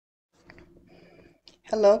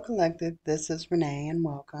Hello, Collective. This is Renee, and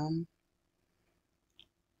welcome.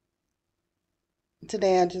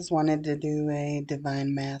 Today, I just wanted to do a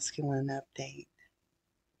Divine Masculine update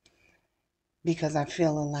because I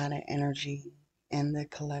feel a lot of energy in the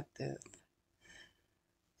collective.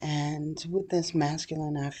 And with this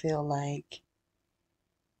masculine, I feel like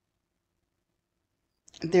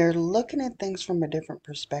they're looking at things from a different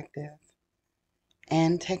perspective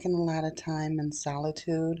and taking a lot of time in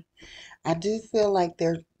solitude. I do feel like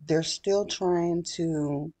they're still trying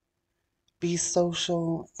to be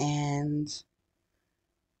social and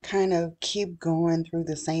kind of keep going through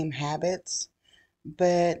the same habits.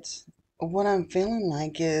 But what I'm feeling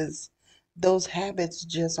like is those habits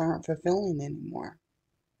just aren't fulfilling anymore.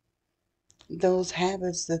 Those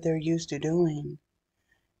habits that they're used to doing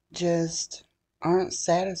just aren't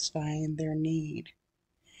satisfying their need.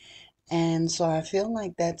 And so I feel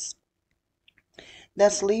like that's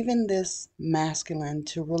leaving this masculine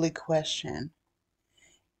to really question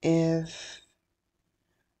if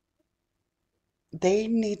they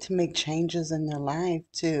need to make changes in their life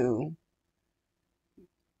to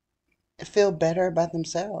feel better about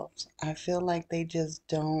themselves. I feel like they just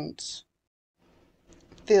don't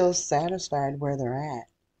feel satisfied where they're at.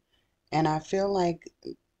 And I feel like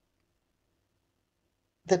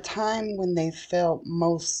the time when they felt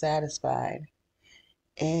most satisfied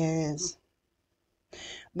is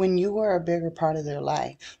when you were a bigger part of their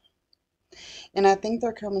life. And I think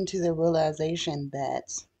they're coming to the realization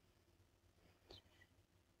that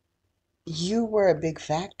you were a big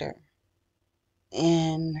factor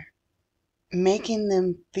in making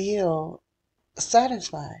them feel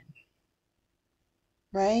satisfied,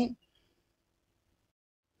 right?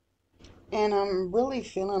 And I'm really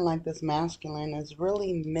feeling like this masculine is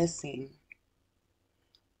really missing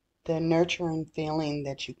the nurturing feeling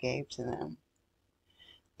that you gave to them.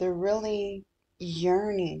 They're really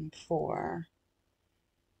yearning for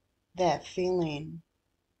that feeling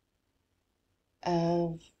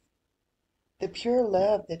of the pure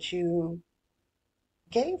love that you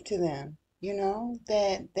gave to them,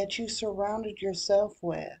 that you surrounded yourself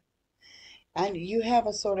with. And you have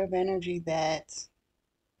a sort of energy that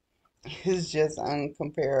is just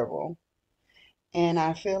uncomparable. And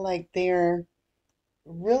I feel like they're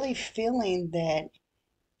really feeling that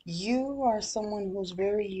you are someone who's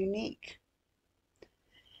very unique.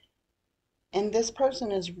 And this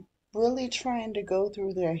person is really trying to go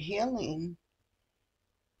through their healing,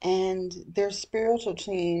 and their spiritual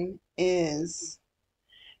team is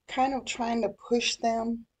kind of trying to push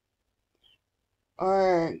them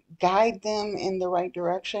or guide them in the right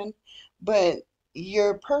direction, but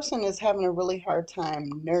your person is having a really hard time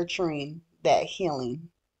nurturing that healing.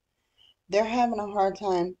 They're having a hard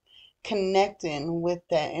time connecting with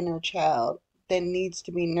that inner child that needs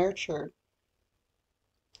to be nurtured.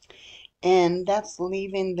 And that's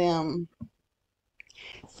leaving them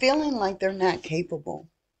feeling like they're not capable,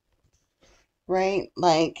 right?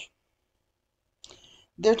 Like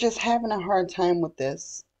they're just having a hard time with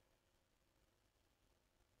this.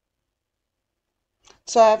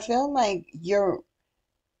 So I feel like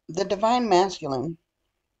the divine masculine,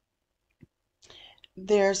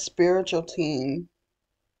 their spiritual team,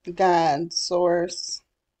 God, source,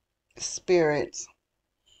 spirit,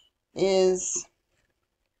 is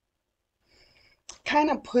kind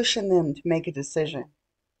of pushing them to make a decision.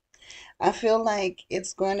 I feel like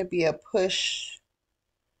it's going to be a push,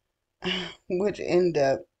 which end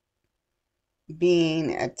up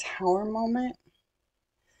being a tower moment,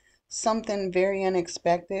 something very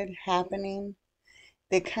unexpected happening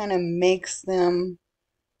that kind of makes them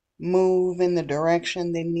move in the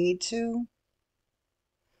direction they need to.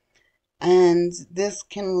 And this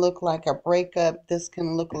can look like a breakup. This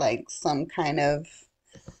can look like some kind of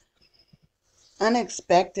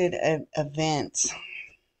unexpected event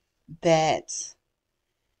that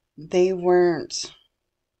they weren't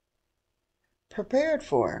prepared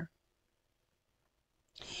for.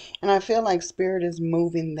 And I feel like Spirit is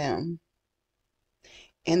moving them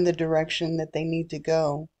in the direction that they need to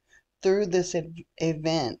go through this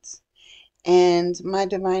event. And my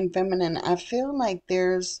divine feminine, I feel like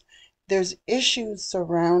there's issues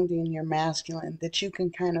surrounding your masculine that you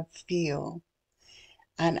can kind of feel.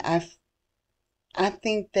 And I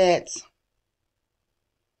think that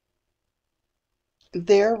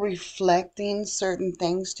they're reflecting certain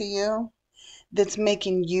things to you that's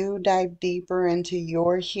making you dive deeper into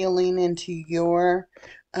your healing, into your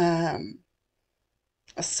um,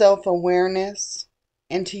 self-awareness,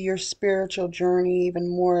 into your spiritual journey even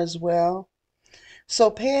more as well. So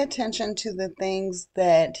pay attention to the things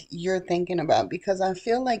that you're thinking about, because I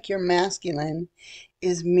feel like your masculine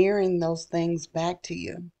is mirroring those things back to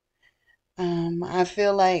you. I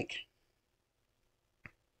feel like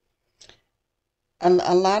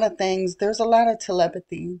a lot of things, there's a lot of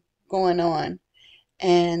telepathy going on,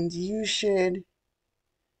 and you should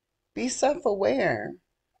be self-aware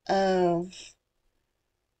of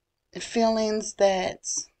feelings that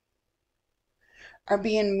are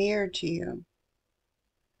being mirrored to you.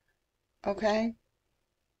 Okay?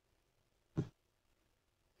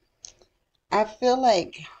 I feel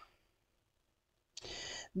like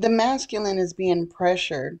the masculine is being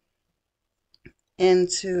pressured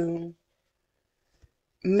into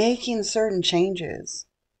making certain changes.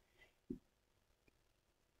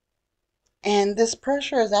 And this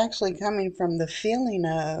pressure is actually coming from the feeling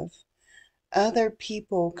of other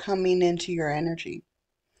people coming into your energy.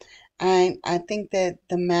 I think that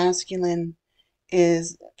the masculine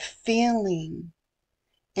is feeling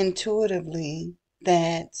intuitively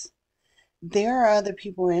that there are other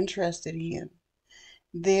people interested in you.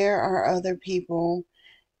 There are other people,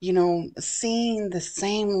 seeing the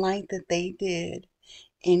same light that they did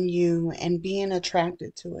in you and being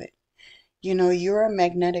attracted to it. You're a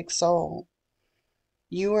magnetic soul.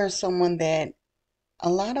 You are someone that a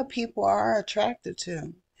lot of people are attracted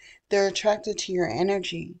to. They're attracted to your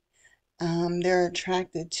energy. They're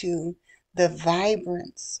attracted to the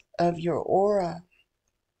vibrance of your aura.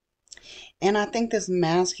 And I think this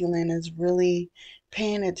masculine is really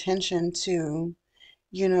paying attention to,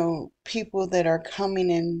 people that are coming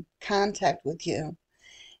in contact with you.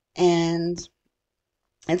 And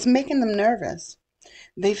it's making them nervous.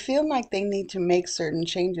 They feel like they need to make certain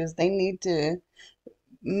changes. They need to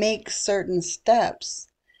make certain steps,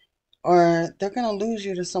 or they're going to lose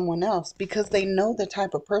you to someone else, because they know the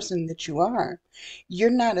type of person that you are. You're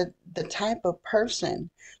not the type of person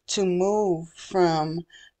to move from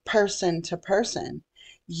person to person.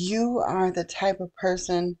 You are the type of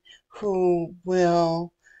person who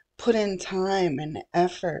will put in time and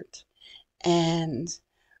effort and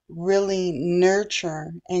really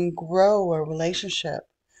nurture and grow a relationship.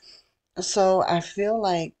 So I feel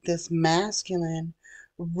like this masculine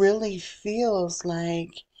really feels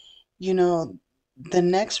like, you know, the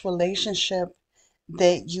next relationship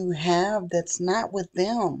that you have that's not with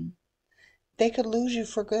them, they could lose you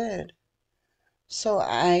for good. So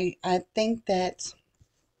I think that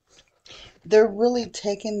they're really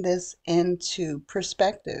taking this into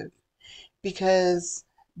perspective, because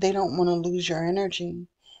they don't want to lose your energy.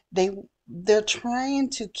 They they're trying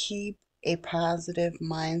to keep a positive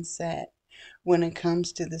mindset when it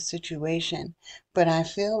comes to the situation. But I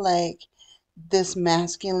feel like this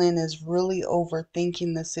masculine is really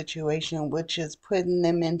overthinking the situation, which is putting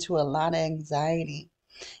them into a lot of anxiety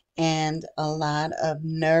and a lot of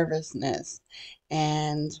nervousness.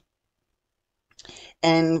 And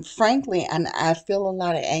frankly, and I feel a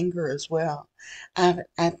lot of anger as well.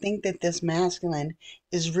 I think that this masculine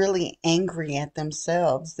is really angry at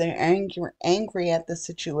themselves. They're angry at the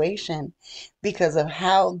situation because of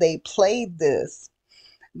how they played this.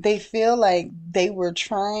 They feel like they were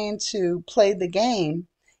trying to play the game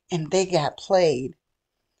and they got played.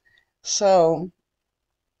 So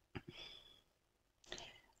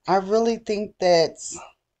I really think that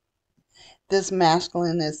this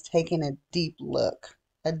masculine is taking a deep look,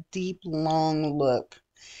 a deep, long look,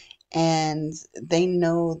 and they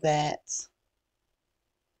know that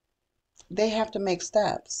they have to make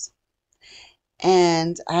steps.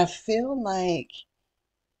 And I feel like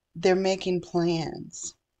they're making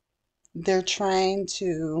plans. They're trying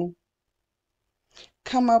to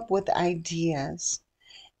come up with ideas.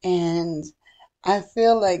 And I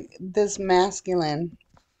feel like this masculine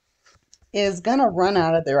is going to run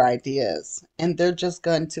out of their ideas, and they're just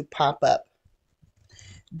going to pop up.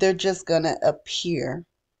 They're just going to appear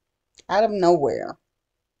out of nowhere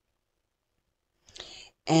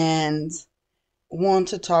and want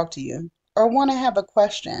to talk to you or want to have a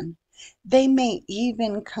question. They may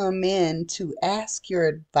even come in to ask your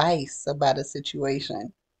advice about a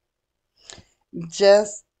situation,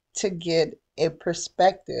 just to get a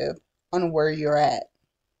perspective on where you're at.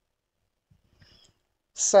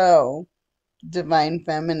 So, Divine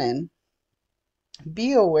Feminine,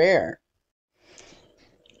 be aware.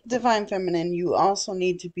 Divine Feminine, you also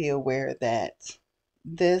need to be aware that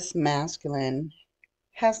this masculine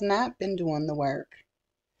has not been doing the work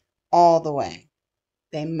all the way.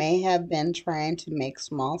 They may have been trying to make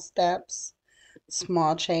small steps,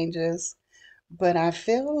 small changes, but I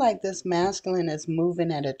feel like this masculine is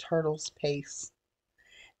moving at a turtle's pace.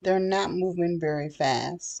 They're not moving very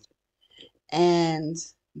fast. And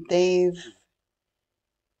they've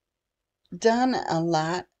done a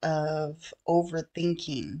lot of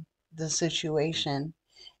overthinking the situation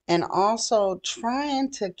and also trying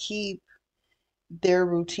to keep their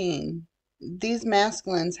routine. These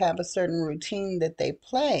masculines have a certain routine that they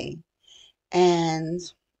play, and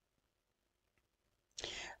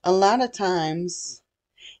a lot of times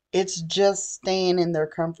it's just staying in their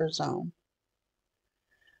comfort zone.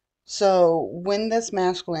 So when this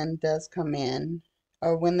masculine does come in,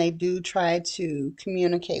 or when they do try to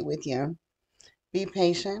communicate with you, be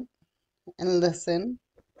patient and listen,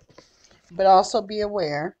 but also be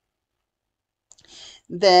aware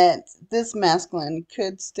that this masculine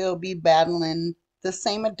could still be battling the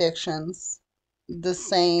same addictions, the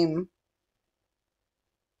same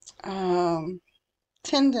um,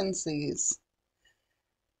 tendencies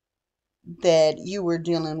that you were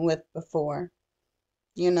dealing with before,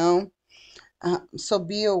 you know? So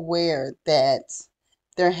be aware that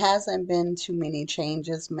there hasn't been too many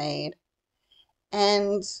changes made.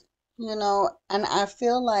 And, and I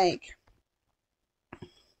feel like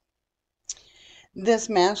this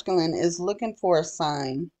masculine is looking for a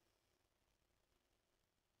sign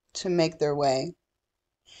to make their way.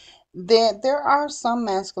 There are some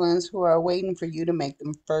masculines who are waiting for you to make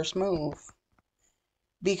them first move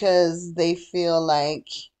because they feel like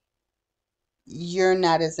you're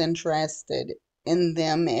not as interested in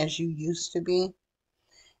them as you used to be.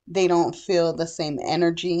 They don't feel the same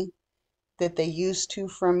energy that they used to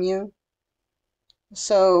from you.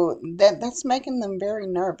 So that's making them very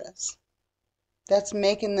nervous. That's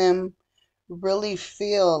making them really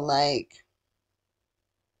feel like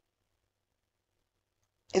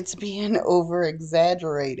it's being over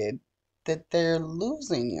exaggerated, that they're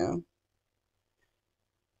losing you.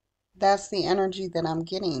 That's the energy that I'm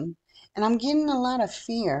getting. And I'm getting a lot of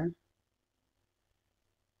fear.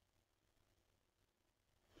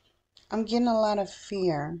 I'm getting a lot of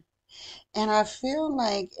fear. And I feel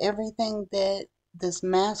like everything that this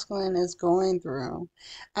masculine is going through,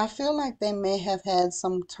 I feel like they may have had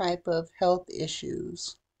some type of health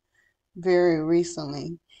issues very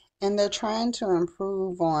recently. And they're trying to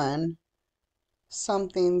improve on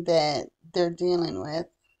something that they're dealing with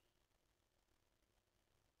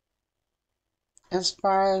as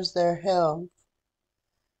far as their health.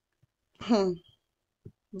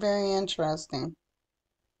 Very interesting.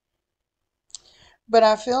 But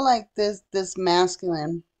I feel like this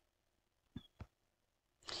masculine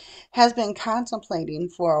has been contemplating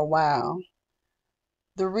for a while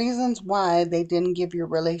the reasons why they didn't give your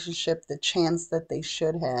relationship the chance that they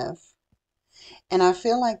should have. And I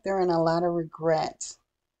feel like they're in a lot of regret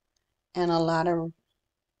and a lot of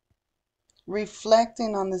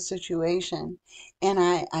reflecting on the situation. And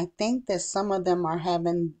I think that some of them are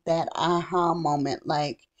having that aha moment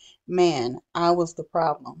like, man, I was the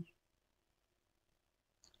problem.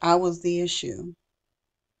 I was the issue.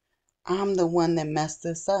 I'm the one that messed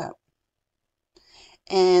this up.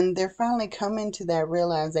 And they're finally coming to that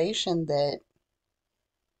realization that,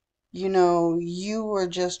 you were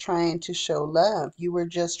just trying to show love. You were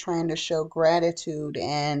just trying to show gratitude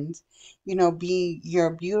and, be your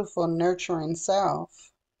beautiful, nurturing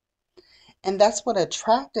self. And that's what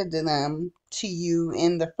attracted them to you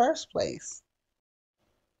in the first place.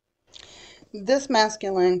 This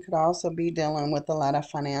masculine could also be dealing with a lot of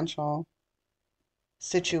financial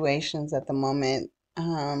situations at the moment.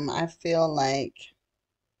 I feel like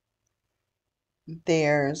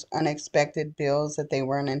there's unexpected bills that they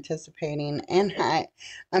weren't anticipating, and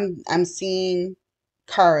I'm seeing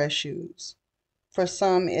car issues. For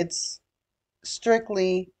some, it's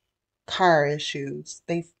strictly car issues.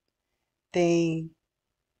 They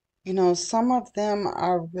some of them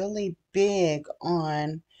are really big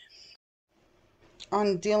on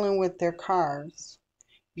dealing with their cars,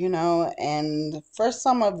 and for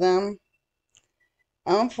some of them,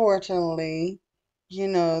 unfortunately,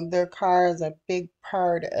 their car is a big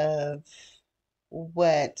part of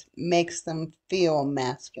what makes them feel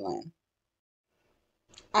masculine.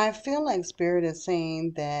 I feel like Spirit is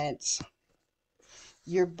saying that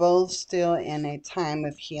you're both still in a time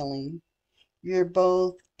of healing. You're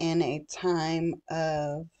both in a time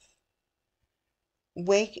of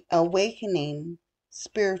awakening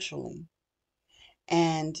spiritually.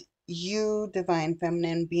 And you, Divine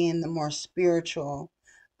Feminine, being the more spiritual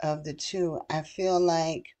of the two, I feel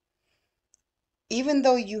like even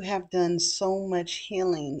though you have done so much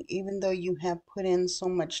healing, even though you have put in so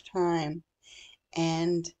much time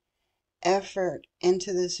and effort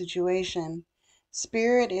into the situation,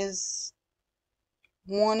 Spirit is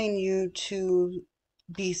wanting you to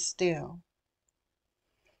be still.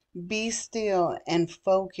 Be still and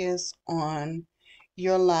focus on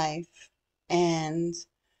your life and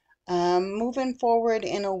moving forward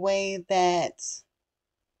in a way that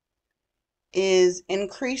is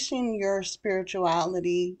increasing your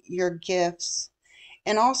spirituality, your gifts,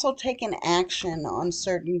 and also taking action on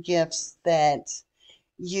certain gifts that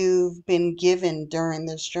you've been given during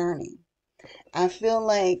this journey. I feel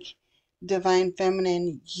like Divine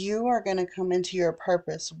Feminine, you are going to come into your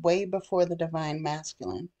purpose way before the Divine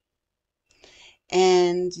Masculine.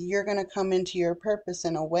 And you're going to come into your purpose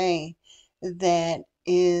in a way that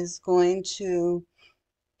is going to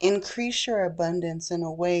increase your abundance in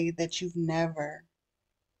a way that you've never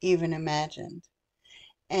even imagined.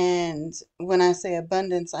 And when I say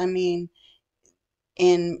abundance, I mean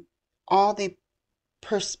in all the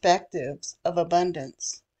perspectives of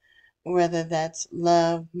abundance, whether that's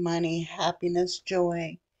love, money, happiness,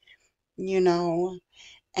 joy, you know,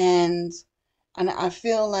 and I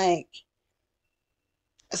feel like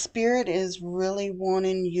Spirit is really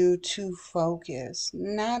wanting you to focus,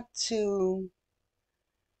 not to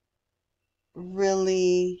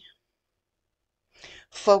really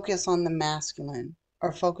focus on the masculine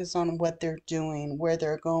or focus on what they're doing, where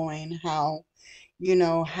they're going, how,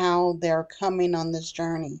 how they're coming on this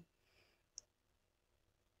journey.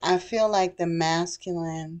 I feel like the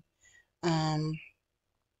masculine um,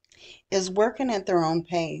 is working at their own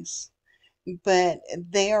pace, but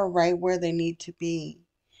they are right where they need to be.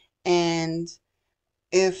 And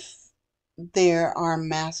if there are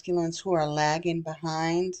masculines who are lagging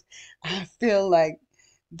behind, I feel like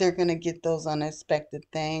they're going to get those unexpected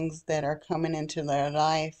things that are coming into their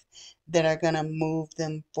life that are going to move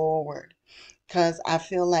them forward. Because I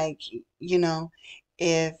feel like,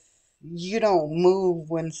 if you don't move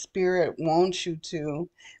when Spirit wants you to,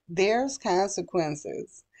 there's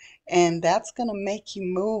consequences. And that's going to make you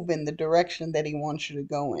move in the direction that He wants you to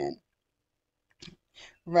go in.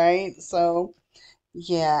 Right? So,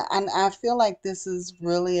 yeah, and I feel like this is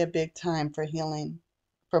really a big time for healing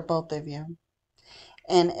for both of you.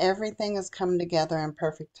 And everything is coming together in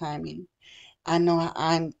perfect timing. I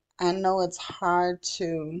know it's hard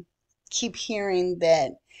to keep hearing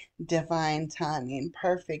that divine timing,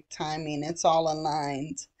 perfect timing. It's all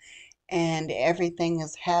aligned and everything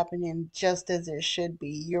is happening just as it should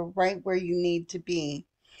be. You're right where you need to be.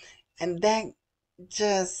 And that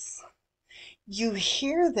just, you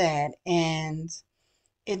hear that and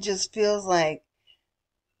it just feels like,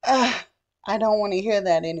 ah, I don't want to hear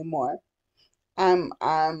that anymore.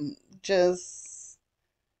 I'm just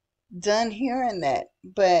done hearing that.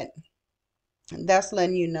 But that's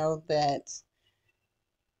letting you know that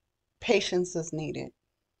patience is needed.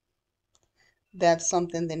 That's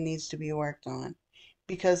something that needs to be worked on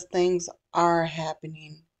because things are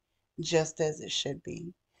happening just as it should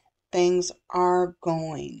be. Things are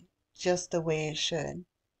going just the way it should.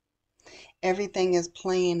 Everything is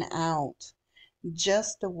playing out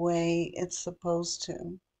just the way it's supposed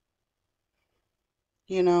to,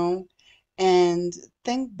 you know? And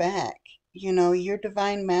think back, your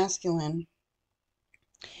divine masculine,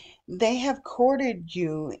 they have courted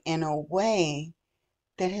you in a way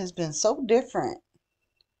that has been so different,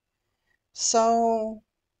 so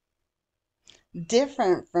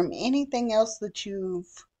different from anything else that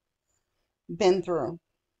you've been through.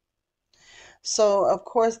 So, of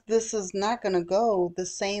course, this is not going to go the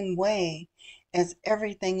same way as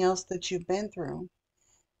everything else that you've been through.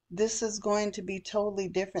 This is going to be totally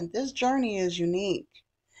different. This journey is unique.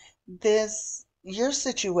 Your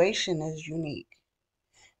situation is unique.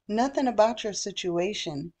 Nothing about your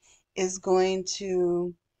situation is going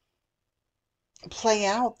to play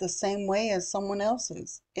out the same way as someone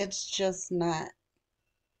else's. It's just not.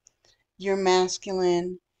 Your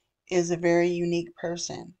masculine is a very unique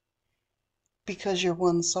person because you're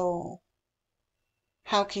one soul.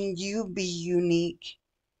 How can you be unique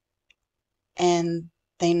and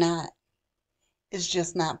they not? It's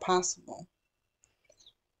just not possible.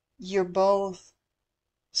 You're both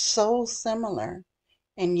so similar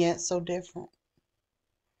and yet so different.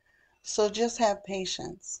 So just have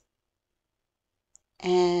patience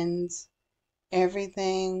and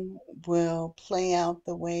everything will play out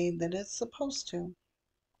the way that it's supposed to.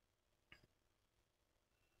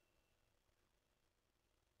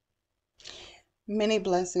 Many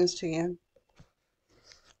blessings to you.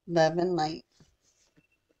 Love and light.